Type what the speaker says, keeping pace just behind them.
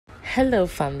Hello,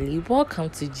 family.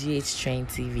 Welcome to GH Train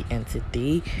TV, and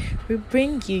today we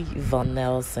bring you Yvonne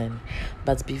Nelson.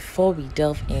 But before we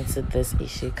delve into this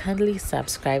issue, kindly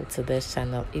subscribe to this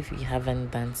channel if you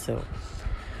haven't done so.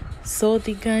 So,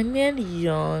 the Ghanaian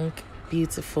young,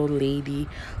 beautiful lady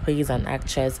who is an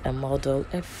actress, a model,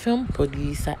 a film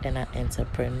producer, and an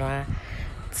entrepreneur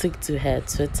took to her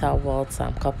Twitter world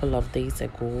some couple of days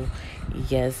ago.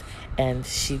 Yes, and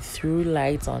she threw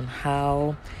light on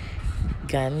how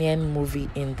Ghanaian movie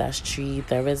industry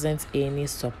there isn't any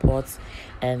support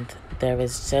and there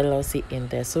is jealousy in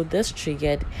there. So this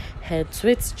triggered her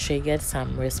tweets triggered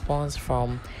some response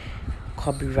from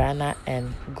Kobirana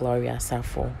and Gloria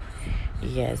Sarfo.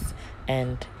 Yes,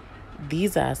 and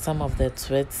these are some of the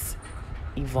tweets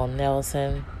Yvonne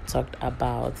Nelson talked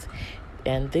about.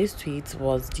 And this tweet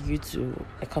was due to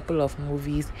a couple of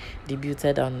movies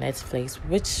debuted on Netflix,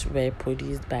 which were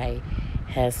produced by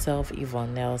herself,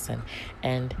 Yvonne Nelson.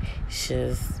 And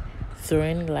she's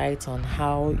throwing light on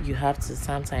how you have to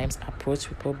sometimes approach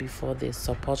people before they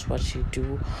support what you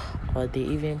do, or they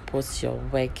even post your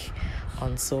work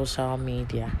on social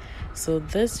media. So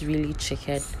this really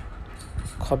triggered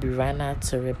Kobirana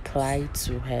to reply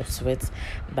to her tweet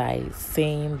by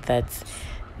saying that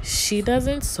she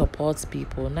doesn't support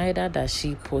people, neither does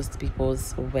she post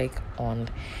people's work on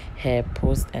her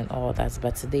post and all that.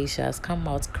 But today she has come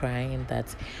out crying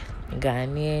that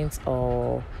Ghanaians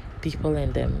or people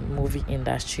in the movie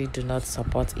industry do not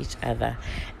support each other,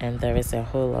 and there is a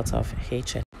whole lot of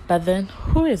hatred. But then,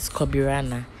 who is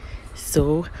Kobirana?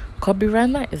 So,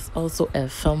 Kobirana is also a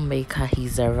filmmaker,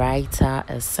 he's a writer,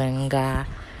 a singer.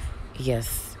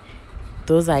 Yes,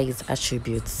 those are his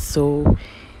attributes. So,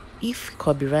 if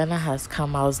Kobirana has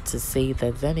come out to say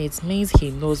that, then it means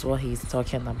he knows what he's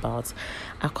talking about.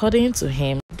 According to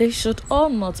him, they should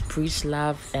all not preach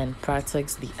love and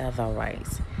practice the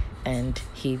otherwise. And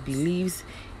he believes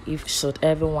if should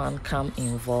everyone come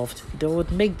involved, they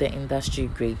would make the industry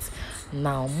great.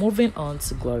 Now, moving on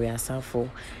to Gloria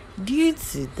Sarfo. Due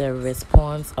to the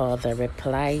response or the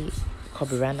reply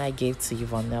Kobirana gave to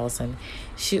Yvonne Nelson,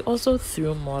 she also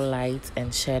threw more light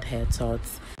and shared her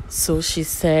thoughts. So she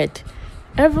said,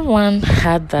 everyone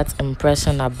had that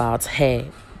impression about her,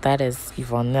 that is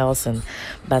Yvonne Nelson,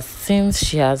 but since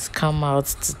she has come out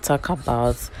to talk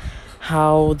about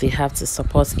how they have to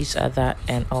support each other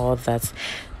and all that,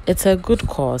 it's a good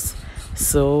cause.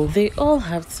 So they all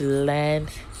have to learn,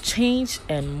 change,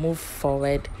 and move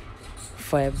forward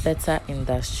for a better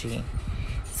industry.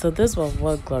 So this was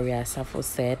what Gloria Sarfo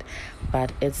said,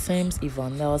 but it seems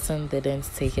Yvonne Nelson didn't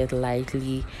take it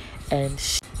lightly, and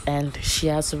she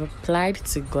has replied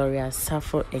to Gloria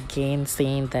Sarfo again,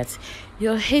 saying that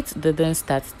your hate didn't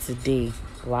start today.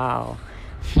 Wow.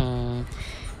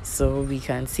 So we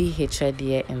can see hatred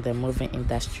here in the movie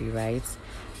industry, right?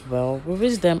 Well, we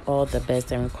wish them all the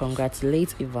best and we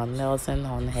congratulate Yvonne Nelson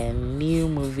on her new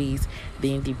movies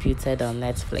being debuted on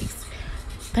Netflix.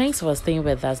 Thanks for staying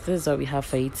with us. This is all we have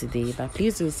for you today, but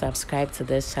please do subscribe to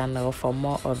this channel for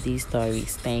more of these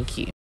stories. Thank you.